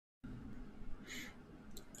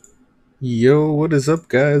Yo, what is up,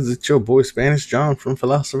 guys? It's your boy Spanish John from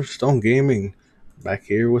Philosopher's Stone Gaming, back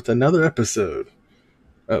here with another episode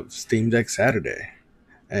of Steam Deck Saturday.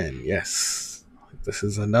 And yes, this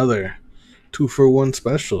is another 2-for-1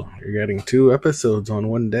 special. You're getting 2 episodes on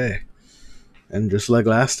one day. And just like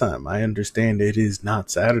last time, I understand it is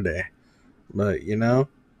not Saturday. But,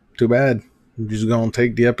 too bad. You're just gonna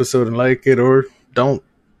take the episode and like it or don't.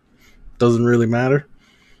 Doesn't really matter.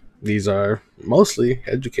 These are mostly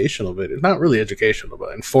educational videos. Not really educational,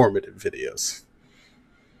 but informative videos.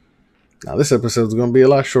 Now, this episode is going to be a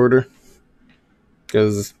lot shorter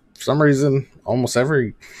because for some reason, almost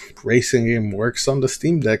every racing game works on the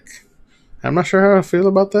Steam Deck. I'm not sure how I feel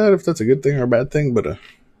about that, if that's a good thing or a bad thing, but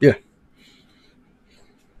yeah.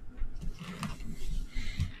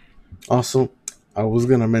 Also, I was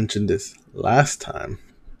going to mention this last time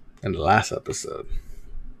in the last episode,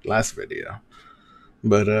 last video,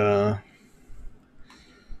 but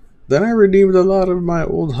then I redeemed a lot of my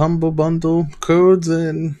old Humble Bundle codes,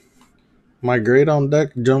 and my grade on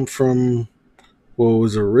deck jumped from what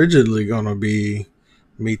was originally going to be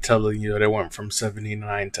me telling you that it went from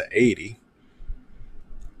 79 to 80.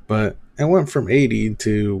 But it went from 80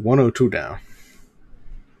 to 102 down.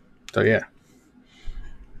 So yeah.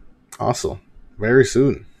 Also, very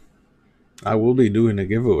soon, I will be doing a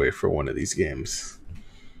giveaway for one of these games.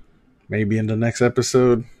 Maybe in the next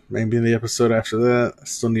episode, maybe in the episode after that. I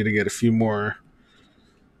still need to get a few more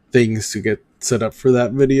things to get set up for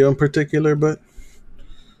that video in particular, but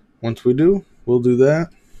once we do, we'll do that.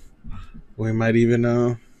 We might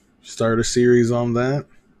even start a series on that.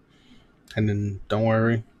 And then don't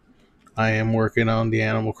worry, I am working on the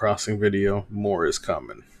Animal Crossing video. More is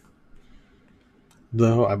coming.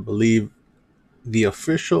 Though I believe the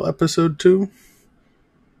official episode 2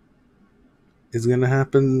 is going to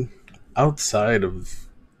happen outside of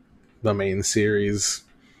the main series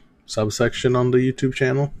subsection on the YouTube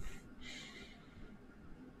channel.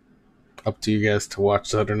 Up to you guys to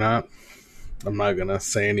watch that or not. I'm not going to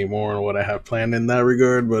say any more on what I have planned in that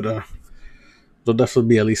regard, but there'll definitely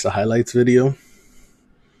be at least a highlights video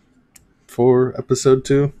for episode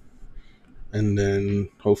 2. And then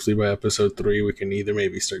hopefully by episode 3, we can either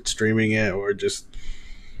maybe start streaming it or just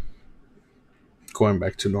going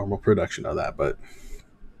back to normal production of that. But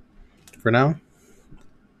for now,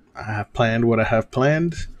 I have planned what I have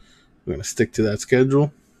planned. I'm going to stick to that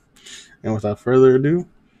schedule. And without further ado,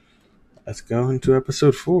 let's go into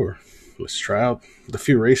episode 4. Let's try out the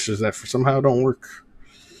few racers that somehow don't work.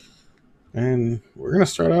 And we're going to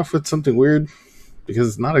start off with something weird because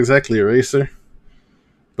it's not exactly a racer,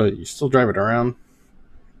 but you still drive it around.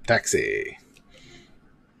 Taxi.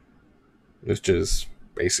 Which is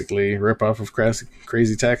basically a ripoff of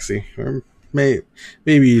Crazy Taxi. Or maybe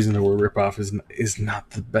using the word ripoff is not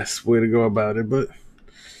the best way to go about it, but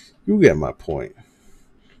you get my point.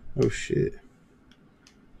 Oh shit.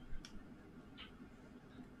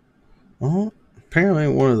 Well, apparently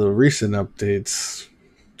one of the recent updates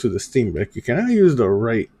to the Steam Deck, you can now use the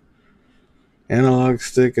right analog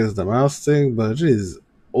stick as the mouse stick, but it is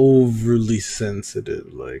overly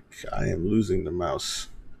sensitive. Like, I am losing the mouse.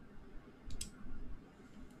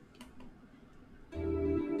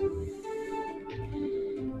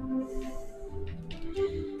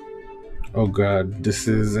 Oh god, this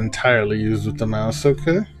is entirely used with the mouse,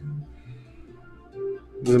 okay?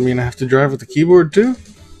 Does it mean I have to drive with the keyboard too?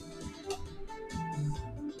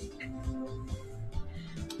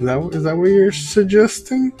 Is that what you're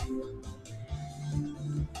suggesting?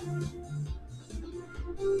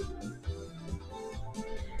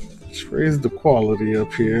 Let's raise the quality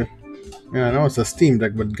up here. Yeah, I know it's a Steam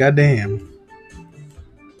Deck, but goddamn.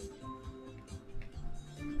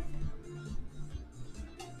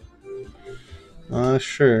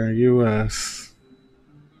 Sure, US.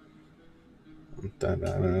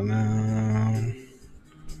 Da-da-da-da.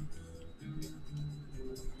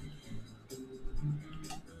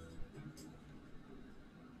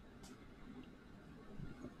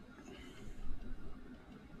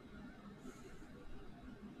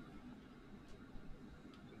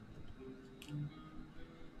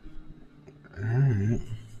 Alright.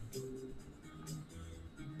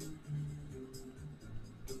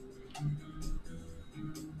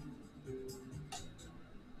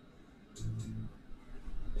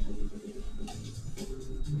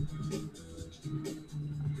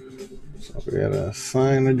 So we gotta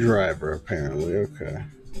assign a driver, apparently. Okay.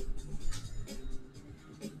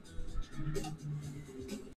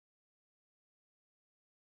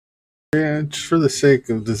 Yeah, just for the sake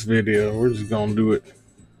of this video, we're just gonna do it.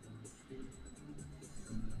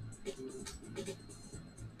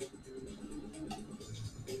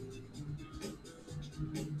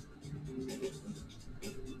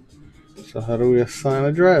 So how do we assign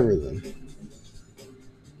a driver then?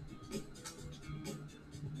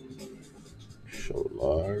 Show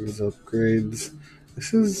logs, upgrades.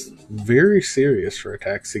 This is very serious for a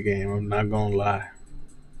taxi game, I'm not gonna lie.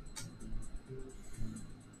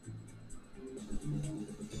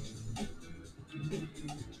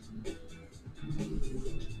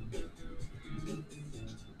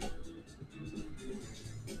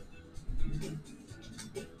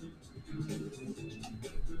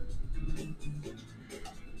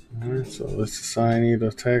 Alright, so let's assign you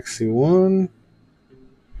to taxi 1.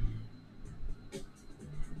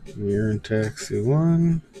 You're in taxi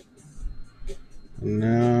 1.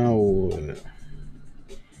 Now what?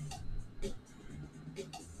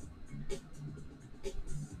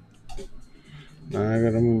 Now I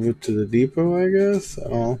gotta move it to the depot, I guess? I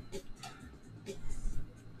don't know.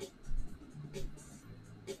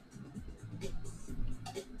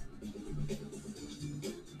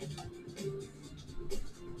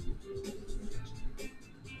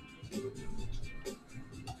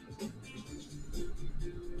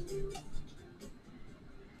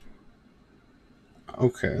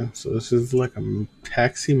 Okay, so this is like a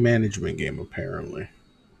taxi management game, apparently.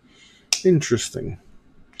 Interesting.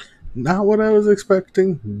 Not what I was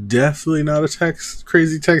expecting. Definitely not a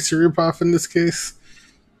crazy taxi ripoff in this case.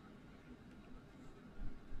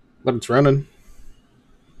 But it's running.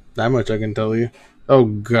 That much I can tell you. Oh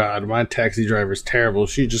god, my taxi driver's terrible.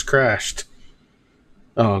 She just crashed.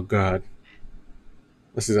 Oh god.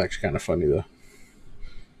 This is actually kind of funny though.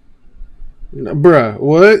 Bruh,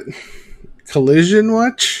 what? Collision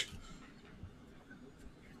watch?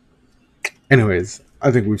 Anyways,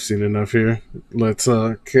 I think we've seen enough here. Let's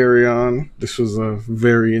carry on. This was a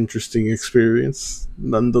very interesting experience,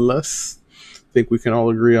 nonetheless. I think we can all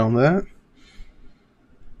agree on that.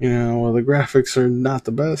 You know, while the graphics are not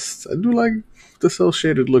the best, I do like the cel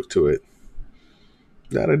shaded look to it.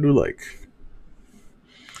 That I do like.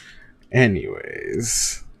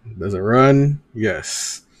 Anyways, does it run?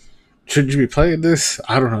 Yes. Should you be playing this?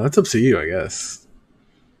 I don't know. That's up to you, I guess.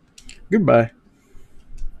 Goodbye.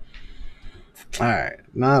 Alright,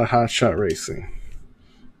 not a HotShot Racing.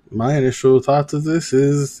 My initial thoughts of this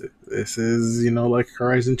is, you know, like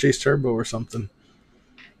Horizon Chase Turbo or something.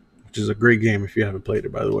 Which is a great game if you haven't played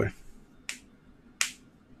it, by the way.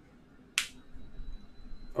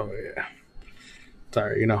 Oh, yeah.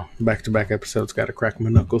 Sorry, you know, back-to-back episodes, gotta crack my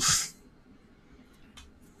knuckles.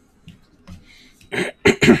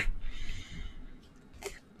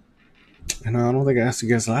 And I don't think I asked you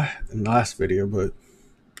guys in the last video, but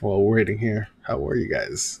while we're waiting here, how are you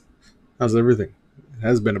guys? How's everything? It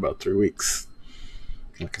has been about 3 weeks.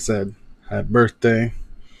 Like I said, I had birthday.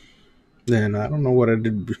 Then I don't know what I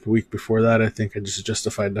did the week before that. I think I just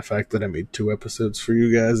justified the fact that I made 2 episodes for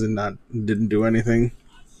you guys and didn't do anything.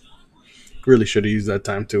 Really should have used that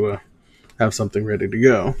time to have something ready to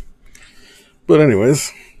go. But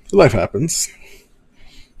anyways, life happens.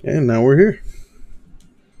 And now we're here.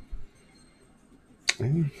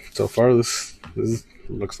 And so far, this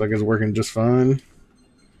looks like it's working just fine.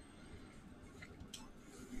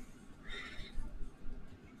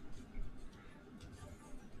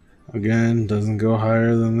 Again, doesn't go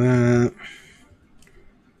higher than that.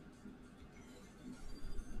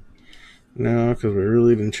 No, because we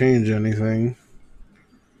really didn't change anything.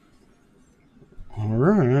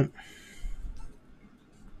 Alright.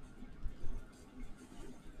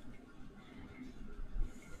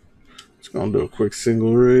 Just gonna do a quick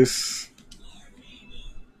single race.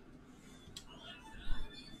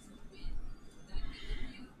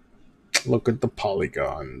 Look at the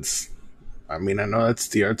polygons. I mean, I know that's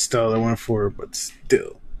the art style I went for, but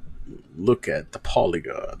still. Look at the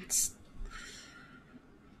polygons.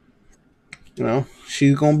 You know,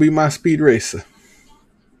 she's gonna be my speed racer.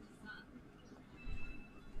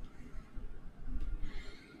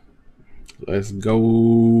 Let's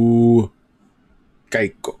go.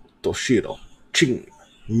 Kaiko, Toshiro, Ching,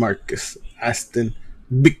 Marcus, Aston,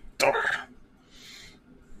 Victor.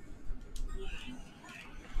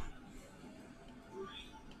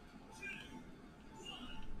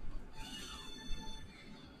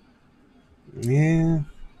 Yeah.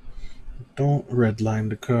 Don't redline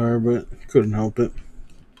the car, but couldn't help it.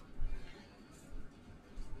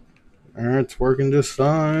 Alright, it's working just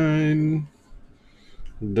fine.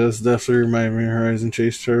 It does definitely remind me of Horizon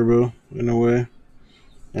Chase Turbo in a way,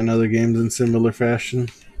 and other games in similar fashion.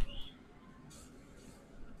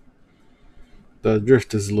 The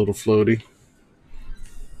drift is a little floaty.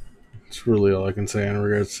 That's really all I can say in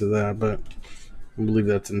regards to that, but I believe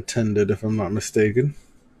that's intended if I'm not mistaken.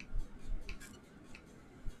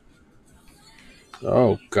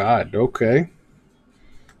 Oh god, okay.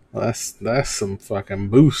 That's some fucking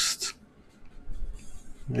boost.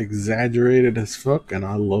 Exaggerated as fuck, and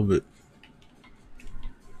I love it.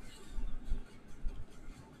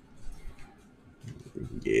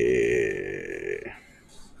 Yeah.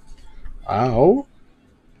 Ow.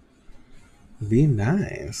 Be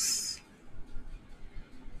nice.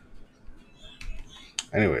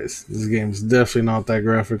 Anyways, this game's definitely not that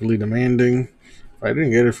graphically demanding. If I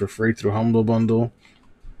didn't get it for free through Humble Bundle,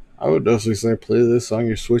 I would definitely say play this on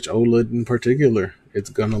your Switch OLED in particular.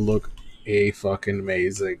 It's gonna look a fucking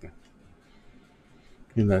amazing.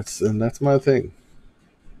 And that's my thing.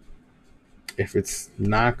 If it's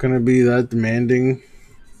not gonna be that demanding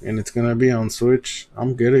and it's gonna be on Switch,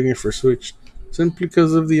 I'm getting it for Switch simply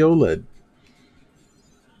because of the OLED.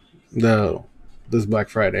 Though this Black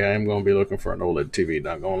Friday, I am gonna be looking for an OLED TV.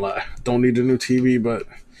 Not gonna lie, don't need a new TV, but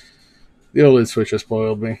the OLED Switch has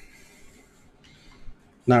spoiled me.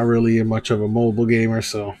 Not really much of a mobile gamer,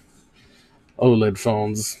 so OLED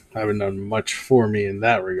phones haven't done much for me in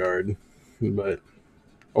that regard. But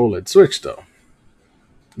OLED Switch, though,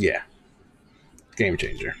 yeah, game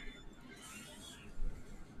changer.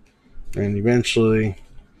 And eventually,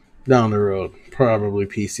 down the road, probably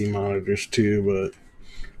PC monitors too, but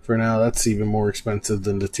for now, that's even more expensive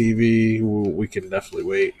than the TV. We can definitely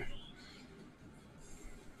wait.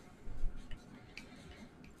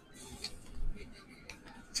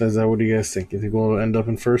 So, what do you guys think? You think we'll end up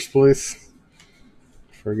in first place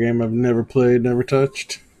for a game I've never played, never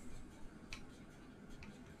touched?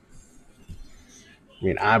 I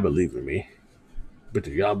mean, I believe in me, but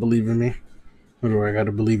do y'all believe in me? Or do I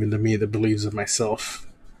gotta believe in the me that believes in myself?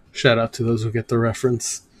 Shout out to those who get the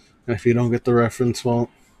reference. And if you don't get the reference, well,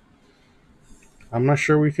 I'm not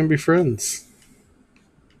sure we can be friends.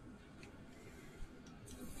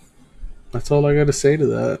 That's all I gotta say to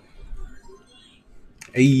that.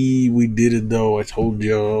 Hey, we did it though. I told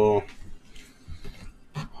y'all.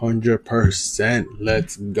 100%.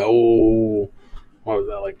 Let's go. What was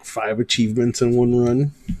that, like 5 achievements in one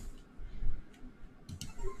run?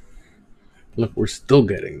 Look, we're still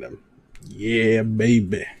getting them. Yeah,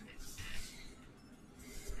 baby.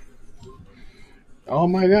 Oh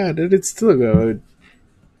my god, did it still go?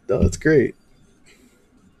 Oh, that's great.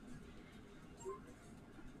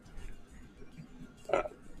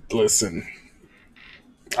 Listen,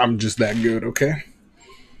 I'm just that good, okay?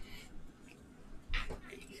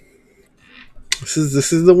 This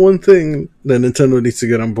is the one thing that Nintendo needs to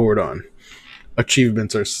get on board on.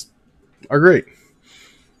 Achievements are great.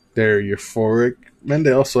 They're euphoric, and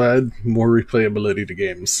they also add more replayability to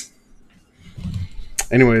games.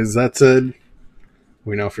 Anyways, that said,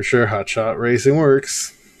 we know for sure HotShot Racing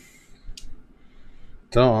works.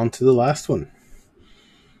 So on to the last one.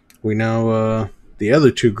 We know the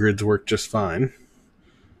other two grids work just fine.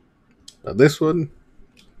 But this one,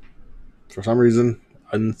 for some reason,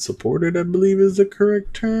 unsupported, I believe is the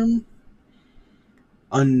correct term.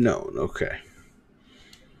 Unknown, okay.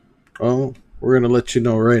 Well, we're going to let you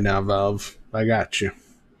know right now, Valve. I got you.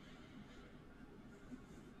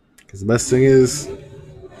 Because the best thing is,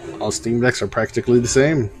 all Steam Decks are practically the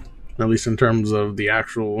same. At least in terms of the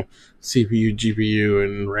actual CPU, GPU,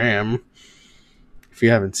 and RAM. If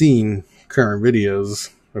you haven't seen current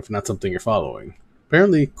videos, or if not something you're following,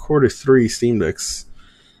 apparently Quarter 3 Steam Decks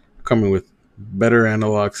are coming with better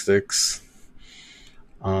analog sticks.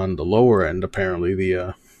 On the lower end, apparently,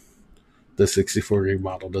 the 64 gig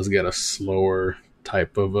model does get a slower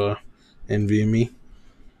type of NVMe.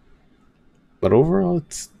 But overall,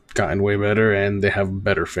 it's gotten way better, and they have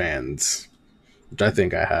better fans. Which I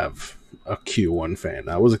think I have a Q1 fan.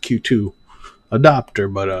 I was a Q2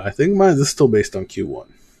 adopter, but I think mine is still based on Q1.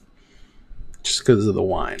 Just because of the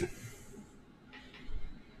wine.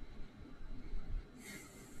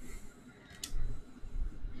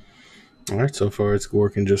 Alright, so far it's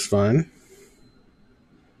working just fine.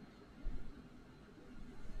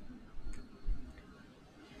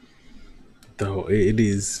 Though it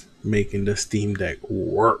is making the Steam Deck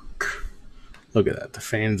work. Look at that. The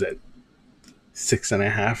fan's at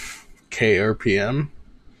 6.5K RPM.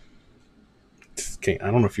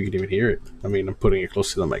 I don't know if you can even hear it. I mean, I'm putting it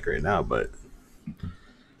close to the mic right now, but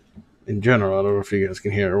in general, I don't know if you guys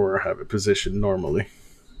can hear it or have it positioned normally.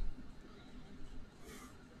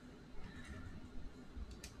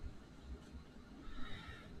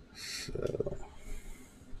 So,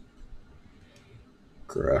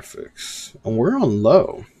 graphics. And we're on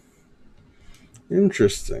low.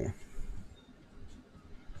 Interesting.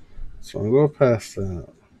 So I'm going to go past that.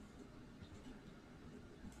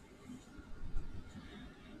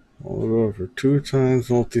 We'll go over 2 times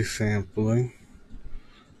multi-sampling.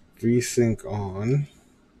 VSync on.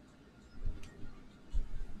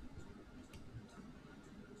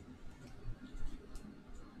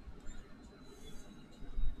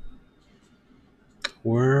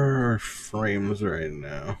 frames right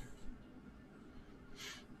now.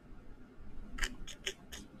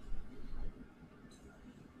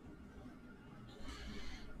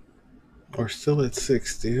 We're still at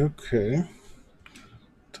 60, okay.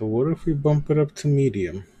 So what if we bump it up to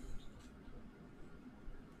medium?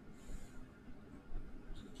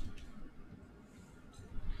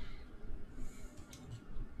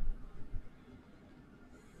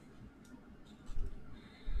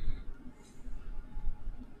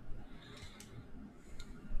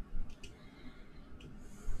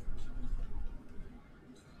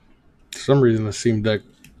 For some reason it seemed like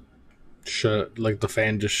the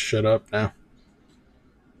fan just shut up now.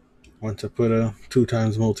 Once I put a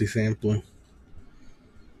 2x multi-sampling.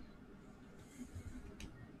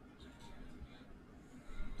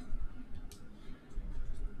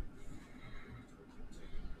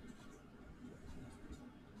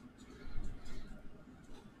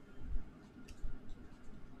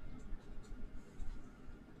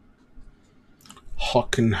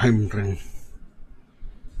 Hockenheimring.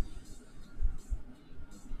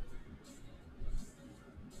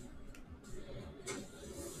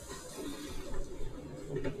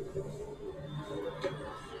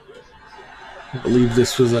 I believe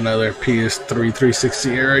this was another PS3 360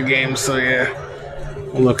 era game, so yeah.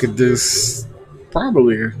 Look at this.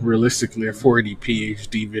 Probably, realistically, a 480p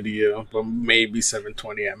HD video, but maybe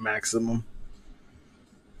 720 at maximum.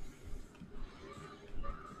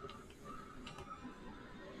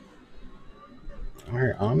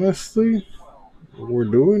 Alright, honestly, we're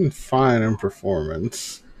doing fine in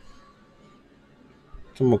performance.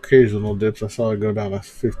 Some occasional dips. I saw it go down to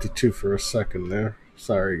 52 for a second there.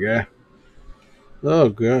 Sorry, guy. Oh,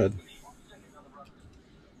 good.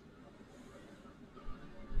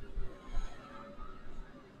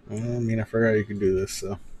 I mean, I forgot you could do this,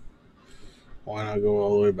 so why not go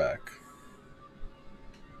all the way back?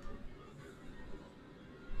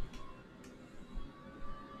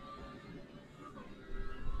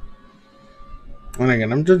 And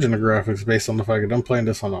again, I'm judging the graphics based on the fact that I'm playing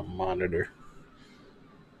this on a monitor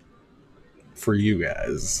for you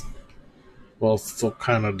guys. Well, still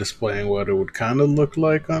kind of displaying what it would kind of look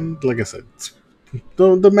like on, like I said,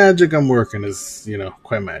 the magic I'm working is,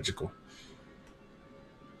 quite magical.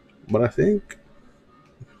 But I think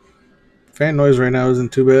fan noise right now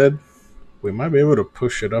isn't too bad. We might be able to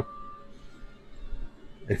push it up.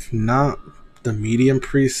 If not the medium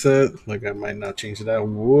preset, like I might not change that.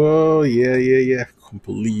 Whoa, yeah.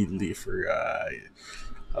 Completely forgot.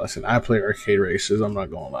 Listen, I play arcade races, I'm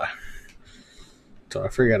not gonna lie. So I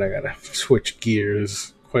forget I gotta switch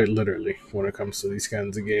gears quite literally when it comes to these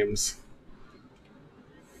kinds of games.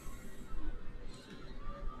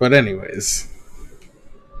 But anyways,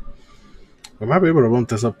 we might be able to bump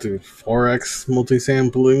this up to 4x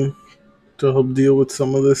multi-sampling to help deal with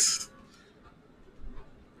some of this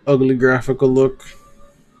ugly graphical look.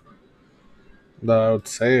 Though I would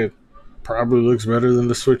say it probably looks better than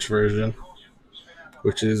the Switch version,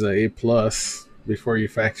 which is a A+ before you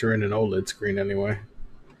factor in an OLED screen anyway.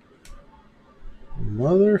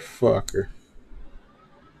 Motherfucker.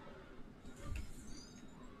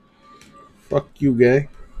 Fuck you, guy.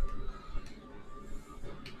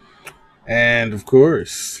 And of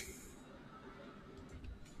course,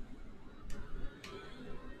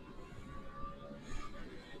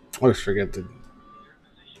 I always forget to.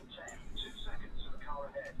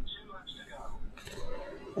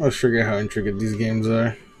 I always forget how intricate these games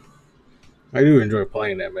are. I do enjoy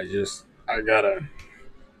playing them. I gotta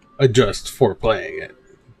adjust for playing it.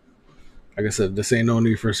 Like I said, this ain't no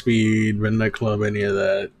Need for Speed, Midnight Club, any of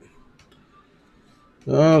that.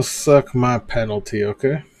 Oh, suck my penalty,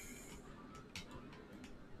 okay?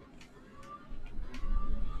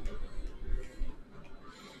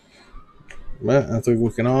 But I think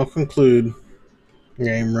we can all conclude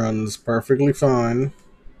game runs perfectly fine.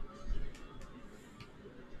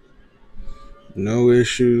 No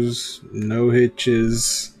issues, no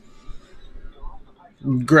hitches.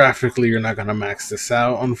 Graphically, you're not going to max this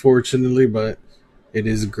out, unfortunately, but it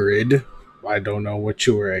is grid. I don't know what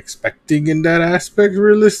you were expecting in that aspect,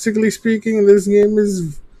 realistically speaking. This game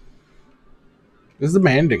is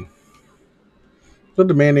demanding. So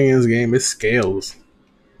demanding in this game, it scales.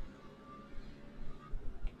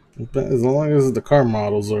 But as long as the car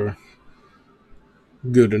models are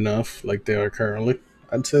good enough, like they are currently,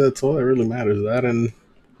 I'd say that's all that really matters. That and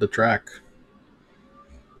the track.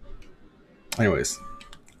 Anyways,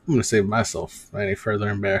 I'm going to save myself any further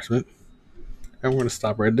embarrassment. And we're going to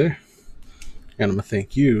stop right there. And I'm going to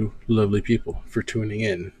thank you, lovely people, for tuning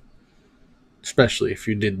in. Especially if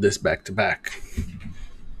you did this back to back.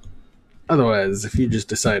 Otherwise, if you just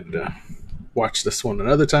decided to watch this one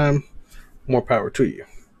another time, more power to you.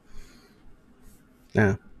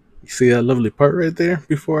 Now, you see that lovely part right there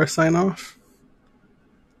before I sign off?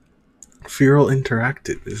 Feral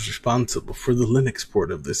Interactive is responsible for the Linux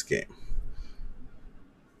port of this game.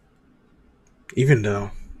 Even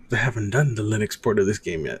though they haven't done the Linux port of this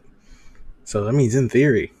game yet. So that means, in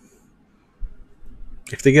theory,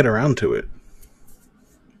 if they get around to it,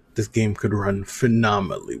 this game could run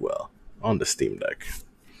phenomenally well on the Steam Deck.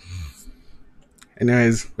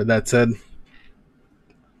 Anyways, with that said,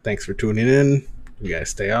 thanks for tuning in. You guys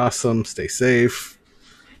stay awesome, stay safe,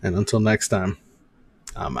 and until next time,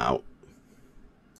 I'm out.